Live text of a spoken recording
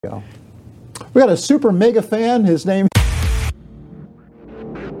Go. We got a super mega fan. His name.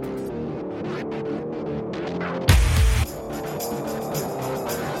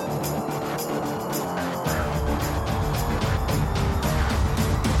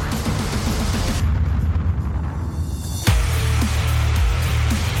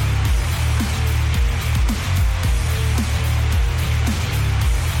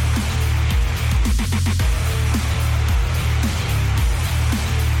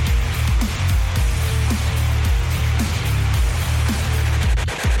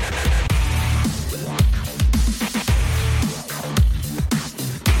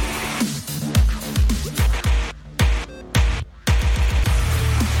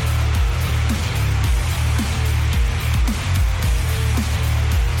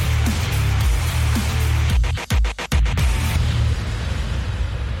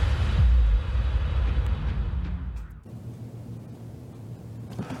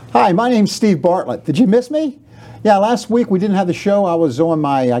 Hi, my name's Steve Bartlett. Did you miss me? Yeah, last week we didn't have the show. I was on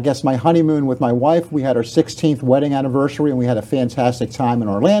my honeymoon with my wife. We had our 16th wedding anniversary and we had a fantastic time in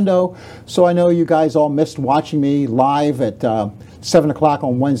Orlando. So I know you guys all missed watching me live at 7 o'clock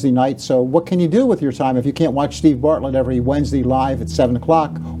on Wednesday night. So what can you do with your time if you can't watch Steve Bartlett every Wednesday live at 7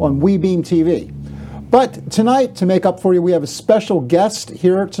 o'clock on WeBeam TV? But tonight, to make up for you, we have a special guest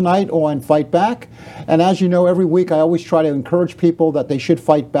here tonight on Fight Back. And as you know, every week I always try to encourage people that they should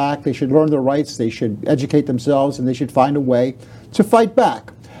fight back, they should learn their rights, they should educate themselves, and they should find a way to fight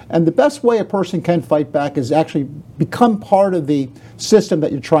back. And the best way a person can fight back is actually become part of the system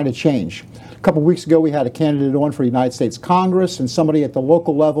that you're trying to change. A couple of weeks ago, we had a candidate on for United States Congress and somebody at the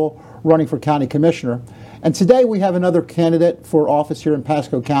local level running for county commissioner. And today we have another candidate for office here in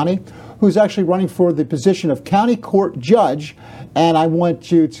Pasco County who's actually running for the position of county court judge. And I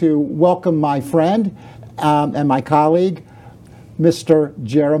want you to welcome my friend and my colleague, Mr.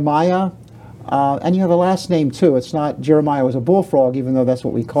 Jeremiah. And you have a last name too. It's not Jeremiah was a bullfrog, even though that's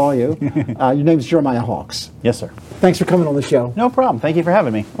what we call you. Your name is Jeremiah Hawks. Yes, sir. Thanks for coming on the show. No problem. Thank you for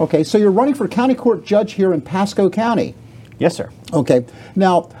having me. Okay, so you're running for county court judge here in Pasco County. Yes, sir. Okay.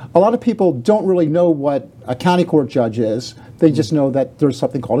 Now, a lot of people don't really know what a county court judge is. They just know that there's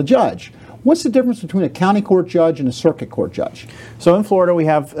something called a judge. What's the difference between a county court judge and a circuit court judge? So in Florida, we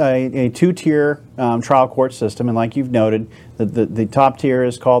have a two-tier trial court system, and like you've noted, the top tier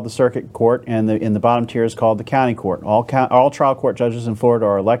is called the circuit court, and the bottom tier is called the county court. All trial court judges in Florida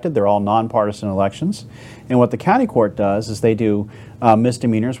are elected. They're all nonpartisan elections. And what the county court does is they do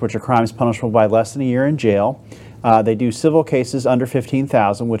misdemeanors, which are crimes punishable by less than a year in jail. They do civil cases under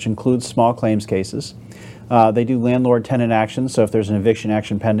 $15,000, which includes small claims cases. They do landlord-tenant actions, so if there's an eviction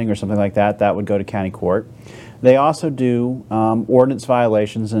action pending or something like that, that would go to county court. They also do ordinance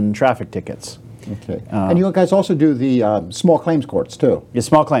violations and traffic tickets. Okay. And you guys also do the small claims courts, too? Yeah,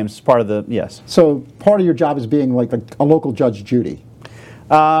 small claims is part of the, yes. So part of your job is being like a local Judge Judy?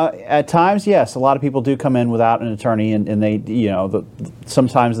 At times, yes. A lot of people do come in without an attorney, and they,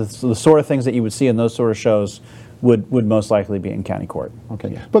 sometimes the sort of things that you would see in those sort of shows would most likely be in county court. Okay.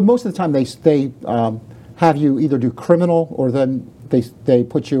 Yeah. But most of the time they have you either do criminal or then they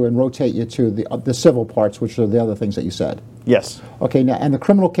put you and rotate you to the civil parts, which are the other things that you said. Yes. Okay. Now, and the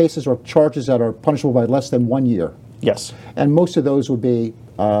criminal cases are charges that are punishable by less than 1 year. Yes. And most of those would be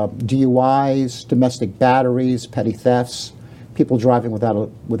DUIs, domestic batteries, petty thefts, people driving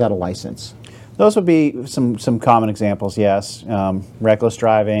without a license. Those would be some common examples. Yes. Reckless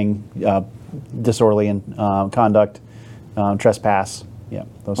driving, disorderly conduct, trespass. Yeah,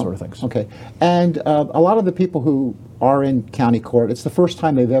 those sort of things. Okay. And a lot of the people who are in county court, it's the first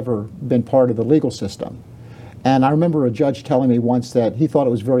time they've ever been part of the legal system. And I remember a judge telling me once that he thought it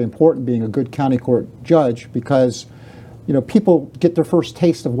was very important being a good county court judge because, people get their first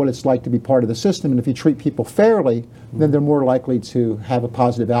taste of what it's like to be part of the system. And if you treat people fairly, then they're more likely to have a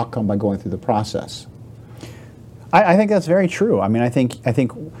positive outcome by going through the process. I think that's very true. I mean, I think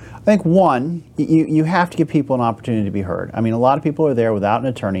one, you have to give people an opportunity to be heard. I mean, a lot of people are there without an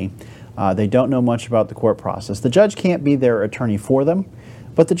attorney. They don't know much about the court process. The judge can't be their attorney for them,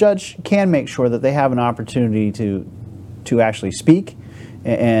 but the judge can make sure that they have an opportunity to actually speak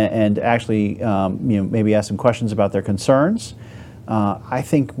and actually maybe ask some questions about their concerns. I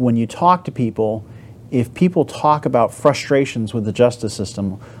think when you talk to people, if people talk about frustrations with the justice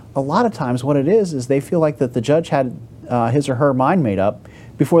system, a lot of times what it is they feel like that the judge had his or her mind made up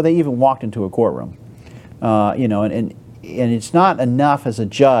before they even walked into a courtroom. And it's not enough as a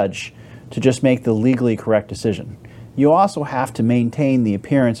judge to just make the legally correct decision. You also have to maintain the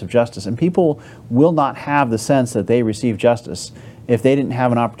appearance of justice, and people will not have the sense that they receive justice if they didn't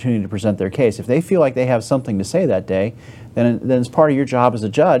have an opportunity to present their case. If they feel like they have something to say that day, then it's part of your job as a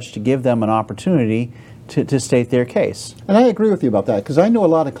judge to give them an opportunity to state their case. And I agree with you about that, because I know a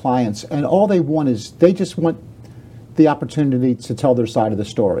lot of clients, and all they want is, they just want the opportunity to tell their side of the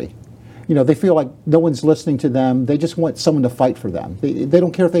story. You know, they feel like no one's listening to them. They just want someone to fight for them. They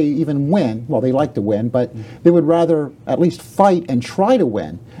don't care if they even win. Well, they like to win, but they would rather at least fight and try to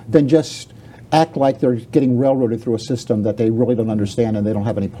win than just act like they're getting railroaded through a system that they really don't understand and they don't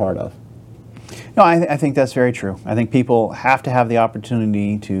have any part of. No, I think that's very true. I think people have to have the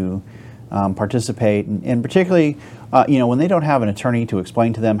opportunity to participate, and particularly, when they don't have an attorney to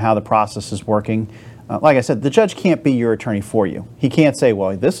explain to them how the process is working. Like I said, the judge can't be your attorney for you. He can't say,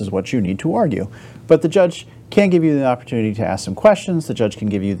 well, this is what you need to argue. But the judge can give you the opportunity to ask some questions. The judge can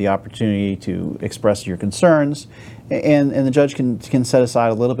give you the opportunity to express your concerns. And the judge can set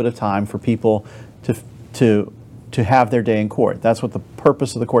aside a little bit of time for people to have their day in court. That's what the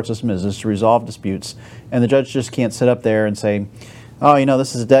purpose of the court system is to resolve disputes. And the judge just can't sit up there and say, oh,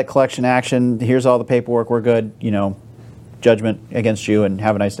 this is a debt collection action. Here's all the paperwork. We're good. Judgment against you, and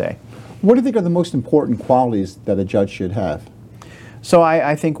have a nice day. What do you think are the most important qualities that a judge should have? So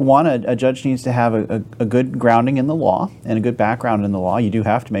I think, one, a judge needs to have a good grounding in the law and a good background in the law. You do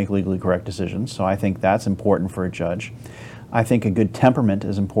have to make legally correct decisions, so I think that's important for a judge. I think a good temperament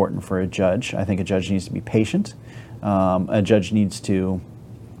is important for a judge. I think a judge needs to be patient. A judge needs to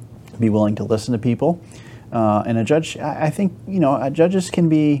be willing to listen to people. And a judge, I think, judges can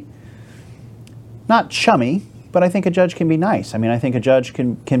be not chummy, but I think a judge can be nice. I mean, I think a judge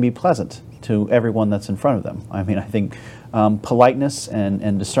can be pleasant to everyone that's in front of them. I mean, I think politeness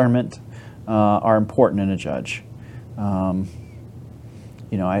and discernment are important in a judge. I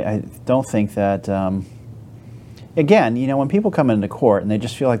don't think that, again, when people come into court and they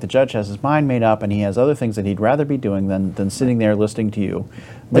just feel like the judge has his mind made up and he has other things that he'd rather be doing than sitting there listening to you,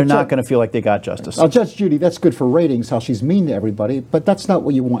 they're not going to feel like they got justice. Judge Judy, that's good for ratings, how she's mean to everybody, but that's not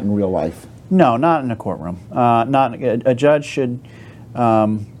what you want in real life. No, not in a courtroom. A judge should.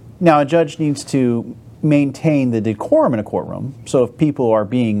 Now, a judge needs to maintain the decorum in a courtroom. So, if people are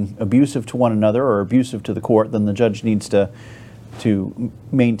being abusive to one another or abusive to the court, then the judge needs to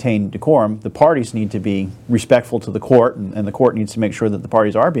maintain decorum. The parties need to be respectful to the court, and the court needs to make sure that the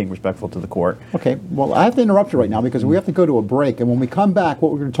parties are being respectful to the court. Okay. Well, I have to interrupt you right now because we have to go to a break, and when we come back,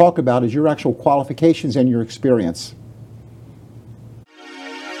 what we're going to talk about is your actual qualifications and your experience.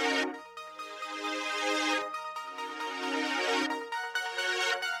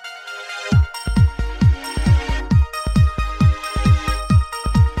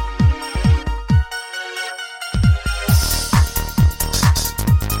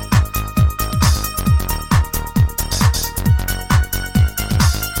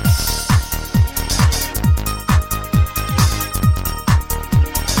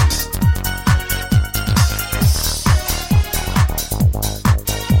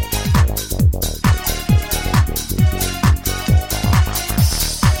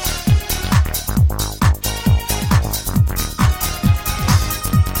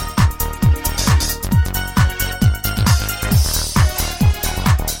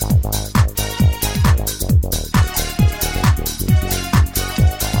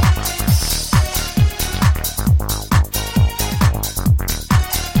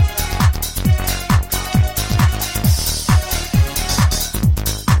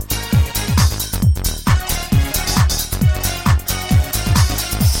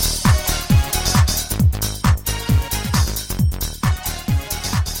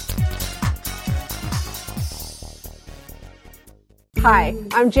 Hi,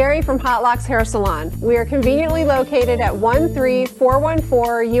 I'm Jerry from Hot Locks Hair Salon. We are conveniently located at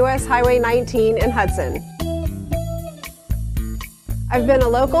 13414 US Highway 19 in Hudson. I've been a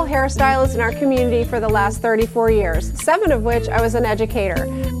local hairstylist in our community for the last 34 years, 7 of which I was an educator.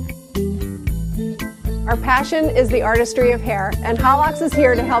 Our passion is the artistry of hair, and Hot Locks is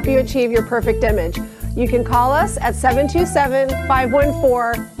here to help you achieve your perfect image. You can call us at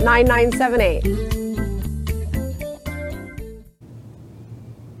 727-514-9978.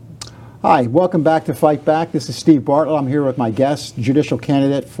 Hi, welcome back to Fight Back. This is Steve Bartlett. I'm here with my guest, judicial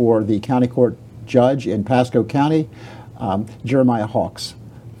candidate for the county court judge in Pasco County, Jeremiah Hawks.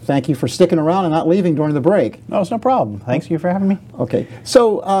 Thank you for sticking around and not leaving during the break. No, it's no problem. Thanks you for having me. Okay,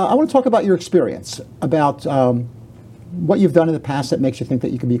 so I want to talk about your experience, about what you've done in the past that makes you think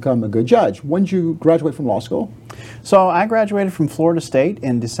that you can become a good judge. When did you graduate from law school? So I graduated from Florida State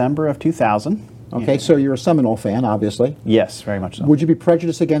in December of 2000. Okay, so you're a Seminole fan, obviously. Yes, very much so. Would you be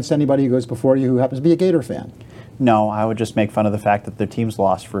prejudiced against anybody who goes before you who happens to be a Gator fan? No, I would just make fun of the fact that the team's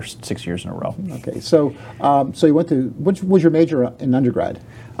lost for 6 years in a row. Okay, so so you went to, what was your major in undergrad?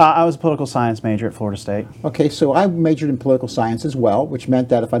 I was a political science major at Florida State. Okay, so I majored in political science as well, which meant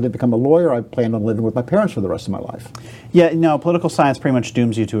that if I didn't become a lawyer, I planned on living with my parents for the rest of my life. Yeah, no, political science pretty much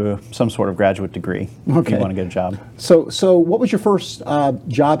dooms you to some sort of graduate degree if Okay. you want to get a job. So what was your first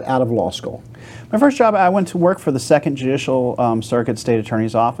job out of law school? My first job, I went to work for the Second Judicial Circuit State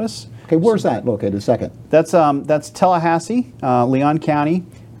Attorney's Office. Okay, where's that located? Second. That's Tallahassee, Leon County,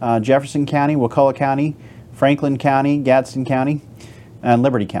 Jefferson County, Wakulla County, Franklin County, Gadsden County, and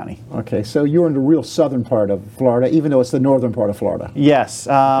Liberty County. Okay, so you're in the real southern part of Florida, even though it's the northern part of Florida. Yes.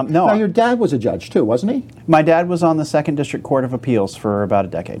 Now, No, your dad was a judge too, wasn't he? my dad was on the Second District Court of Appeals for about a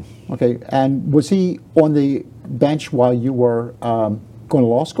decade. Okay, and was he on the bench while you were going to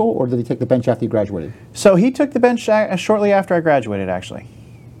law school, or did he take the bench after you graduated? So he took the bench shortly after I graduated, actually.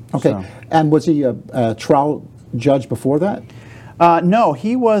 Okay, So- and was he a trial judge before that? No,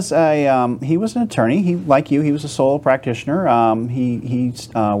 he was he was an attorney. He, like you, he was a solo practitioner. He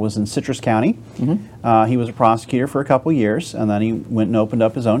was in Citrus County. He was a prosecutor for a couple years, and then he went and opened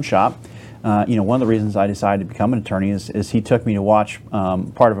up his own shop. One of the reasons I decided to become an attorney is he took me to watch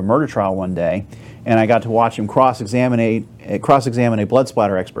part of a murder trial one day, and I got to watch him cross-examine a blood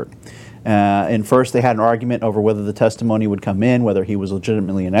splatter expert. And first they had an argument over whether the testimony would come in, whether he was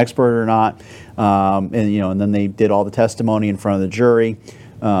legitimately an expert or not. And then they did all the testimony in front of the jury.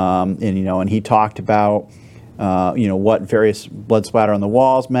 And he talked about what various blood splatter on the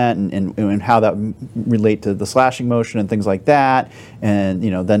walls meant and how that relate to the slashing motion and things like that. And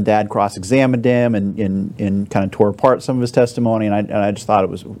then Dad cross-examined him and kind of tore apart some of his testimony. And I just thought it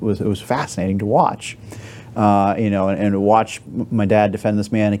was fascinating to watch. And to watch my dad defend this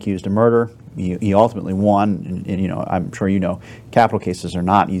man accused of murder. He ultimately won, and I'm sure capital cases are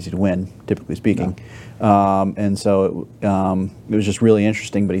not easy to win, typically speaking. No. And so it was just really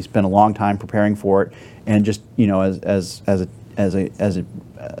interesting. But he spent a long time preparing for it, and just as a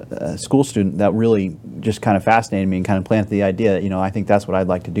school student, that really just kind of fascinated me and kind of planted the idea that I think that's what I'd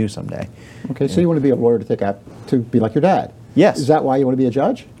like to do someday. Okay, so you want to be a lawyer to be like your dad? Yes. Is that why you want to be a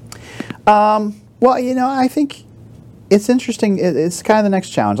judge? Well, I think it's interesting. It's kind of the next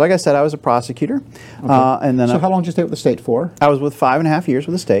challenge. Like I said, I was a prosecutor. Okay. And then so how long did you stay with the state for? I was with 5.5 years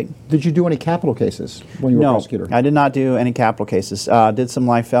with the state. Did you do any capital cases when you were a prosecutor? No, I did not do any capital cases. Did some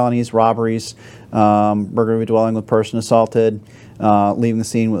life felonies, robberies, burglary of a dwelling with person assaulted, leaving the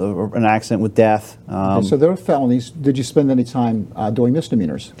scene with an accident with death. Okay, so there were felonies. Did you spend any time doing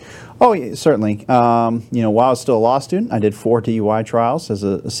misdemeanors? Oh, yeah, certainly. While I was still a law student, I did 4 DUI trials as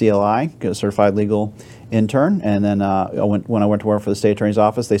a CLI, a certified legal intern, and then when I went to work for the state attorney's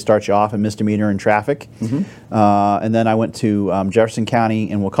office, they start you off in misdemeanor and traffic. And then I went to Jefferson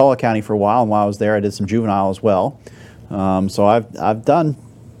County and Wakulla County for a while, and while I was there, I did some juvenile as well. So I've done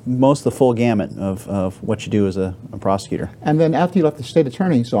most of the full gamut of what you do as a prosecutor. And then after you left the state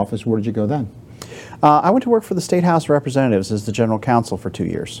attorney's office, where did you go then? I went to work for the State House of Representatives as the general counsel for 2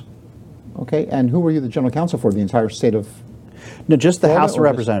 years. Okay, and who were you the general counsel for, the entire state of No, just the Florida, House of or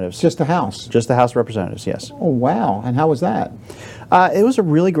Representatives. Just the House? Just the House of Representatives, yes. Oh, wow. And how was that? It was a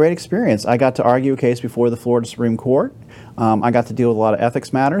really great experience. I got to argue a case before the Florida Supreme Court. I got to deal with a lot of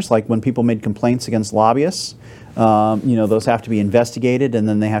ethics matters, like when people made complaints against lobbyists. Those have to be investigated, and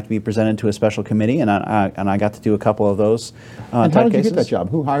then they have to be presented to a special committee, and I got to do a couple of those And type how did you cases. get that job?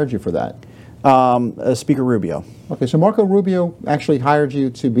 Who hired you for that? Speaker Rubio. Okay, so Marco Rubio actually hired you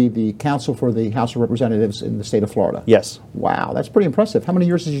to be the counsel for the House of Representatives in the state of Florida? Yes. Wow, that's pretty impressive. How many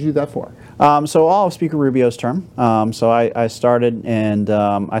years did you do that for? So all of Speaker Rubio's term. So I started, and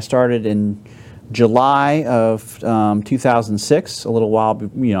I started in July of 2006, a little while.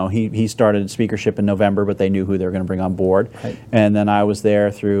 He started speakership in November, but they knew who they were going to bring on board. Right. And then I was there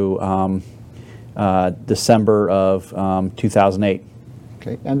through December of 2008.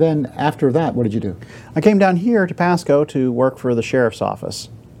 Okay, and then after that, what did you do? I came down here to Pasco to work for the sheriff's office.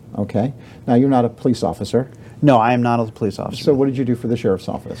 Okay, now you're not a police officer, No, I am not a police officer. so what did you do for the sheriff's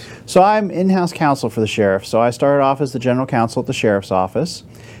office? So I'm in-house counsel for the sheriff. So I started off as the general counsel at the sheriff's office.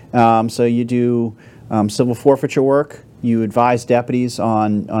 So you do civil forfeiture work. You advise deputies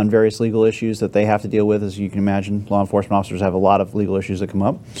on various legal issues that they have to deal with. As you can imagine, law enforcement officers have a lot of legal issues that come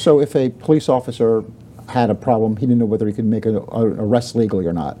up. So if a police officer had a problem, he didn't know whether he could make an arrest legally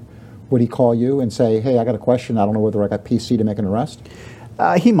or not, would he call you and say, hey, I got a question, I don't know whether I got PC to make an arrest?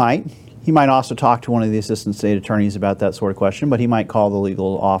 He might. He might also talk to one of the assistant state attorneys about that sort of question, but he might call the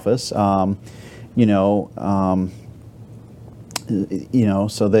legal office. So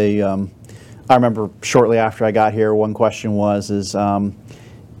they, I remember shortly after I got here, one question was,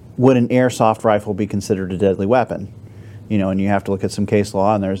 would an airsoft rifle be considered a deadly weapon? You know, and you have to look at some case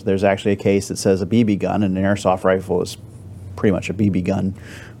law, and there's actually a case that says a BB gun, and an airsoft rifle is pretty much a BB gun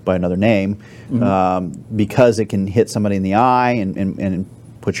by another name, because it can hit somebody in the eye and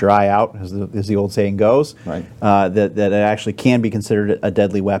put your eye out, as the old saying goes. Right. That it actually can be considered a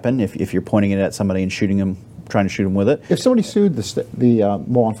deadly weapon if you're pointing it at somebody and trying to shoot them with it. If somebody sued the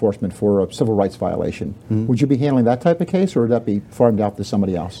law enforcement for a civil rights violation, would you be handling that type of case, or would that be farmed out to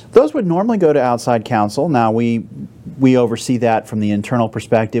somebody else? Those would normally go to outside counsel. Now, we oversee that from the internal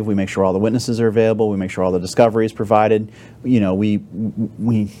perspective. We make sure all the witnesses are available. We make sure all the discovery is provided. You know,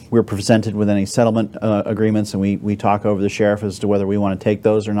 we're presented with any settlement agreements, and we talk over the sheriff as to whether we want to take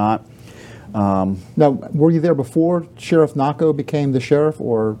those or not. Now, were you there before Sheriff Nocco became the sheriff,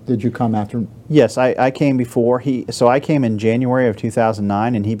 or did you come after? Yes, I came before. So I came in January of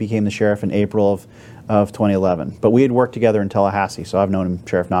 2009, and he became the sheriff in April of 2011. But we had worked together in Tallahassee, so I've known him,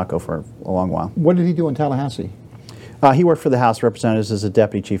 Sheriff Nocco, for a long while. What did he do in Tallahassee? He worked for the House of Representatives as a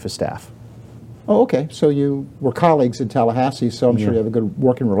deputy chief of staff. Oh, okay. So you were colleagues in Tallahassee, so I'm sure you have a good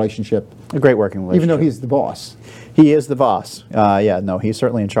working relationship. A great working relationship. Even though he's the boss. He is the boss. He's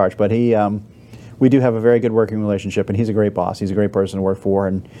certainly in charge. But we do have a very good working relationship, and he's a great boss. He's a great person to work for.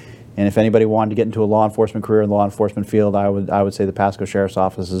 And if anybody wanted to get into a law enforcement career in the law enforcement field, I would say the Pasco Sheriff's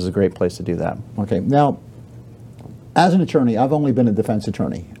Office is a great place to do that. Okay. Now, as an attorney, I've only been a defense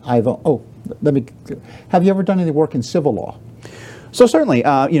attorney. Have you ever done any work in civil law? So certainly,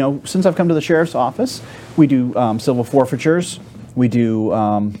 since I've come to the sheriff's office, we do civil forfeitures. We do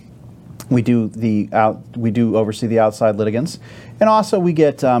oversee the outside litigants, and also we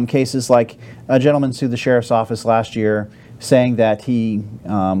get cases like a gentleman sued the sheriff's office last year, saying that he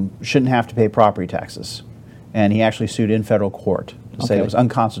shouldn't have to pay property taxes, and he actually sued in federal court to say it was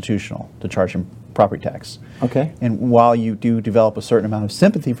unconstitutional to charge him property tax. Okay. And while you do develop a certain amount of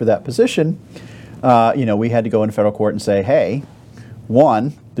sympathy for that position, we had to go into federal court and say, hey,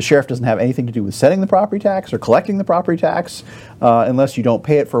 one, the sheriff doesn't have anything to do with setting the property tax or collecting the property tax unless you don't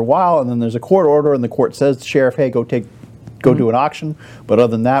pay it for a while, and then there's a court order and the court says to the sheriff, hey, go do an auction. But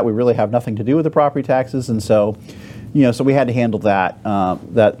other than that, we really have nothing to do with the property taxes. And so, so we had to handle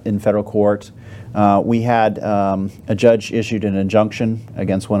that in federal court. We had a judge issued an injunction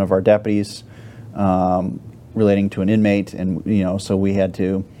against one of our deputies relating to an inmate, and so we had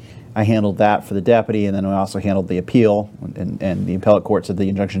to. I handled that for the deputy, and then I also handled the appeal, and the appellate court said the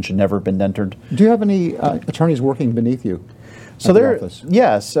injunction should never have been entered. Do you have any attorneys working beneath you? So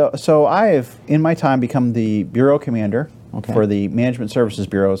so I have, in my time, become the bureau commander for the Management Services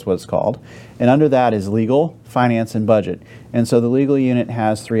Bureau, is what it's called, and under that is legal, finance, and budget. And so the legal unit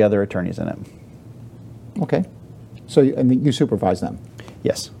has 3 other attorneys in it. Okay. So you supervise them?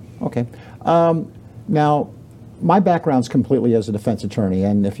 Yes. Okay. Now, my background's completely as a defense attorney,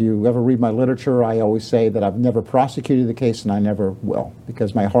 and if you ever read my literature, I always say that I've never prosecuted the case, and I never will,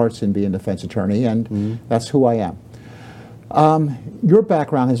 because my heart's in being a defense attorney, and that's who I am. Your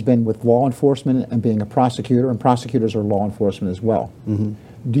background has been with law enforcement and being a prosecutor, and prosecutors are law enforcement as well.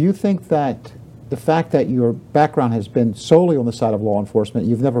 Do you think that the fact that your background has been solely on the side of law enforcement,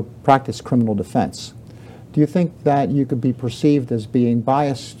 you've never practiced criminal defense, do you think that you could be perceived as being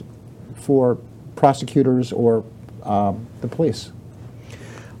biased for prosecutors or the police?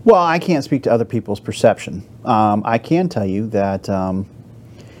 Well, I can't speak to other people's perception. I can tell you that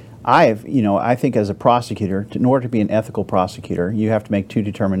I think as a prosecutor, in order to be an ethical prosecutor, you have to make 2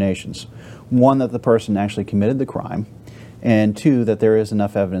 determinations. One, that the person actually committed the crime, and 2, that there is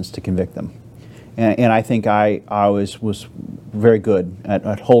enough evidence to convict them. And I think I was very good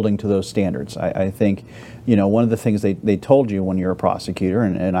at holding to those standards. I think, one of the things they told you when you're a prosecutor,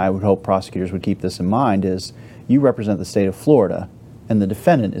 and I would hope prosecutors would keep this in mind, is you represent the state of Florida, and the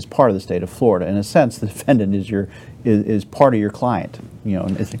defendant is part of the state of Florida. In a sense, the defendant is part of your client. We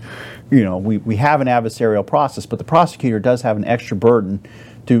have an adversarial process, but the prosecutor does have an extra burden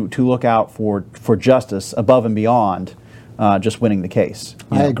to look out for justice above and beyond just winning the case.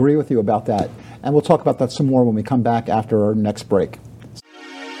 I agree with you about that. And we'll talk about that some more when we come back after our next break.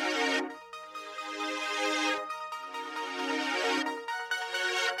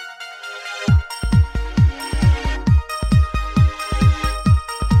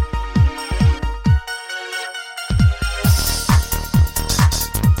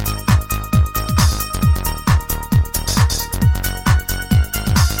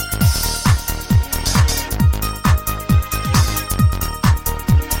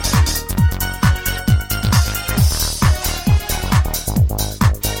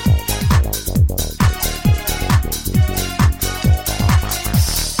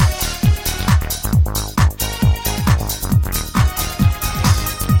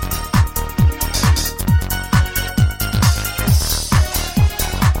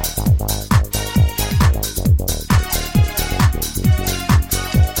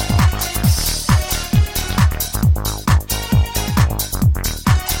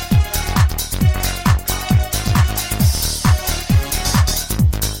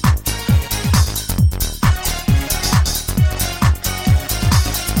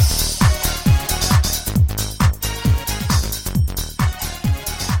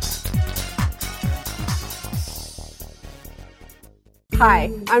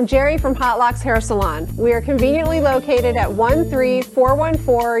 Hi, I'm Jerry from Hot Locks Hair Salon. We are conveniently located at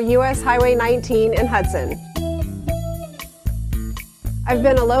 13414 US Highway 19 in Hudson. I've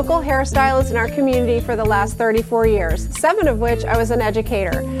been a local hairstylist in our community for the last 34 years, 7 of which I was an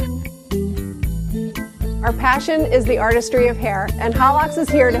educator. Our passion is the artistry of hair, and Hot Locks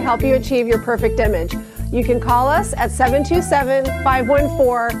is here to help you achieve your perfect image. You can call us at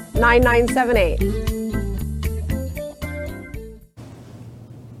 727-514-9978.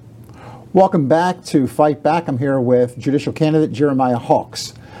 Welcome back to Fight Back. I'm here with judicial candidate Jeremiah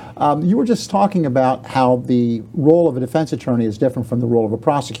Hawks. You were just talking about how the role of a defense attorney is different from the role of a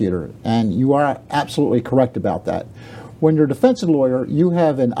prosecutor, and you are absolutely correct about that. When you're a defense lawyer, you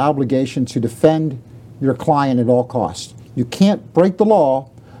have an obligation to defend your client at all costs. You can't break the law,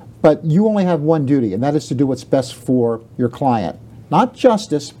 but you only have one duty, and that is to do what's best for your client. Not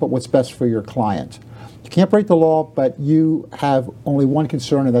justice, but what's best for your client. You can't break the law, but you have only one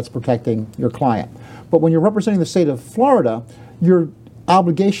concern, and that's protecting your client. But when you're representing the state of Florida, your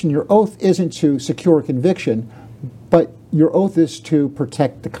obligation, your oath isn't to secure a conviction, but your oath is to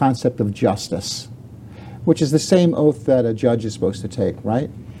protect the concept of justice, which is the same oath that a judge is supposed to take, right?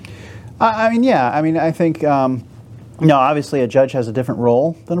 I mean, yeah. I mean, I think, obviously a judge has a different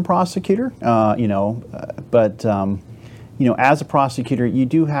role than a prosecutor, but as a prosecutor, you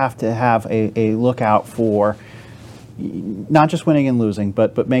do have to have a lookout for not just winning and losing,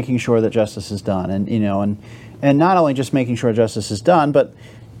 but making sure that justice is done, and not only just making sure justice is done, but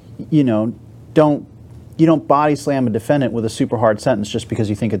you don't body slam a defendant with a super hard sentence just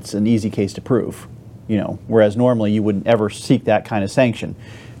because you think it's an easy case to prove, whereas normally you wouldn't ever seek that kind of sanction.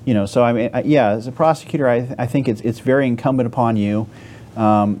 So I mean, as a prosecutor, I think it's very incumbent upon you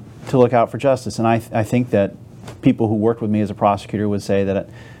to look out for justice, and I think that people who worked with me as a prosecutor would say that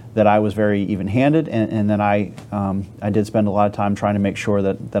I was very even-handed, and that I did spend a lot of time trying to make sure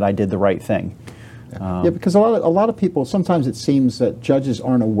that I did the right thing. Yeah, because a lot of people, sometimes it seems that judges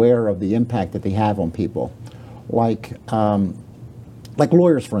aren't aware of the impact that they have on people, like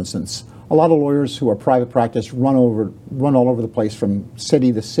lawyers, for instance. A lot of lawyers who are private practice run all over the place from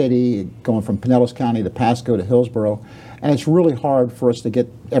city to city, going from Pinellas County to Pasco to Hillsborough, and it's really hard for us to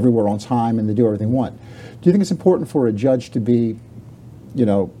get everywhere on time and to do everything we want. Do you think it's important for a judge to be,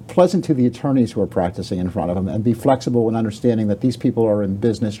 pleasant to the attorneys who are practicing in front of them and be flexible in understanding that these people are in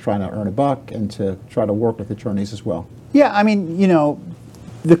business trying to earn a buck and to try to work with attorneys as well? Yeah, I mean,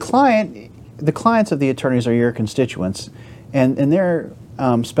 the clients of the attorneys are your constituents, and they're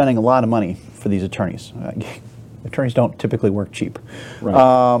spending a lot of money for these attorneys. Attorneys don't typically work cheap.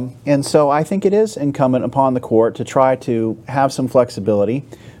 Right. And so I think it is incumbent upon the court to try to have some flexibility.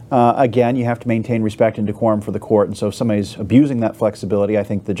 Again, you have to maintain respect and decorum for the court, and so if somebody's abusing that flexibility, I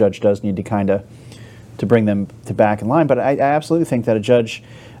think the judge does need to to bring them back in line. But I absolutely think that a judge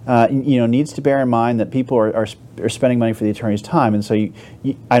needs to bear in mind that people are spending money for the attorney's time, and so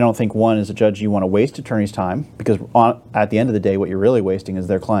I don't think, one, as a judge, you want to waste attorney's time, because at the end of the day, what you're really wasting is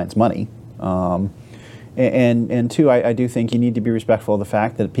their client's money. And two, I do think you need to be respectful of the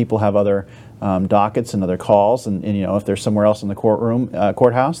fact that people have other dockets and other calls, and if they're somewhere else in the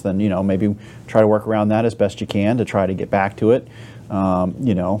courthouse, then maybe try to work around that as best you can to try to get back to it.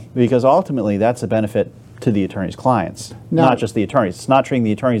 Because ultimately that's a benefit to the attorney's clients, not just the attorneys. It's not treating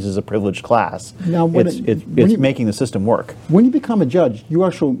the attorneys as a privileged class. Now, it's making the system work. When you become a judge, you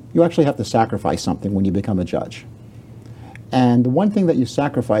actually have to sacrifice something when you become a judge. And the one thing that you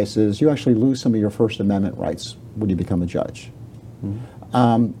sacrifice is you actually lose some of your First Amendment rights when you become a judge.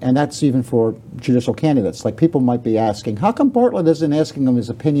 Mm-hmm. And that's even for judicial candidates. Like, people might be asking, how come Bartlett isn't asking them his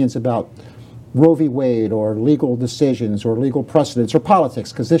opinions about Roe v. Wade or legal decisions or legal precedents or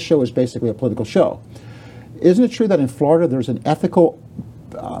politics? Because this show is basically a political show. Isn't it true that in Florida there's an ethical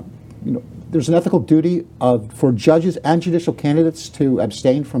duty for judges and judicial candidates to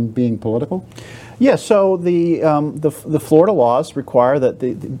abstain from being political? Yeah, so the Florida laws require that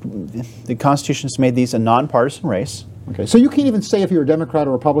the Constitution has made these a nonpartisan race. Okay, so you can't even say if you're a Democrat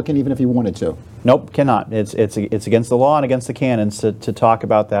or Republican, even if you wanted to? Nope, cannot. It's against the law and against the canons to talk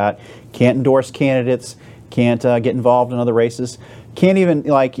about that. Can't endorse candidates. Can't get involved in other races. Can't even,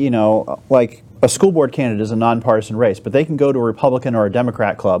 like a school board candidate is a nonpartisan race, but they can go to a Republican or a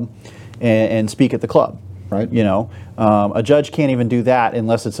Democrat club and speak at the club. Right. A judge can't even do that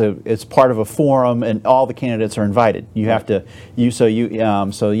unless it's part of a forum and all the candidates are invited. You have to so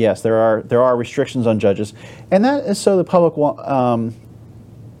yes, there are restrictions on judges, and that is so the public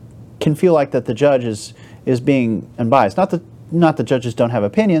can feel like that the judge is being unbiased. Not that judges don't have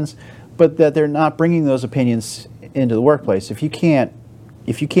opinions, but that they're not bringing those opinions into the workplace. If you can't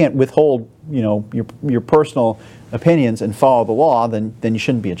if you can't withhold, your personal opinions and follow the law, then you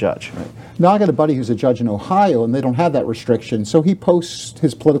shouldn't be a judge. Right. Now, I got a buddy who's a judge in Ohio, and they don't have that restriction, so he posts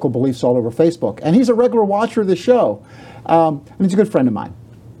his political beliefs all over Facebook. And he's a regular watcher of the show, and he's a good friend of mine.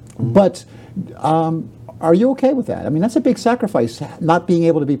 Mm-hmm. But are you okay with that? I mean, that's a big sacrifice, not being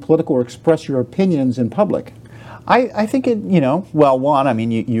able to be political or express your opinions in public. I think it, well, one, I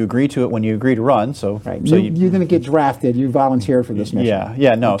mean, you agree to it when you agree to run, so... Right. So you're going to get drafted. You volunteered for this mission.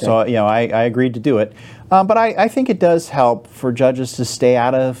 No. Okay. So, I agreed to do it. But I think it does help for judges to stay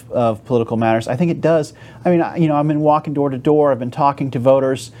out of political matters. I think it does. I mean, I've been walking door to door. I've been talking to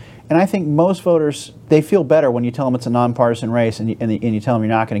voters. And I think most voters, they feel better when you tell them it's a nonpartisan race and you tell them you're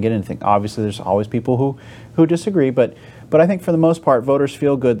not going to get anything. Obviously, there's always people who disagree. But I think for the most part, voters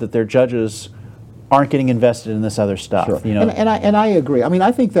feel good that their judges aren't getting invested in this other stuff. Sure. And I agree. I mean,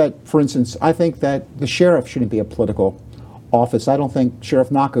 I think that, for instance, I think that the sheriff shouldn't be a political office. I don't think Sheriff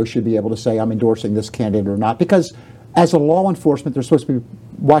Nacco should be able to say, I'm endorsing this candidate or not, because as a law enforcement, they're supposed to be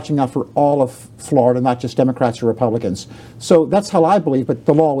watching out for all of Florida, not just Democrats or Republicans. So that's how I believe, but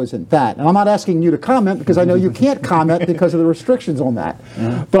the law isn't that. And I'm not asking you to comment, because I know you can't comment because of the restrictions on that.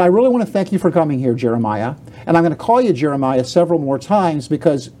 Mm-hmm. But I really want to thank you for coming here, Jeremiah. And I'm going to call you Jeremiah several more times,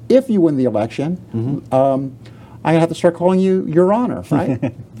 because if you win the election, mm-hmm. I'm going to have to start calling you Your Honor,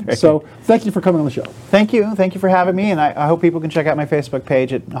 right? So thank you for coming on the show. Thank you. Thank you for having me, and I hope people can check out my Facebook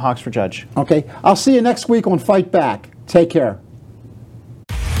page at Hawks for Judge. Okay. I'll see you next week on Fight Back. Take care.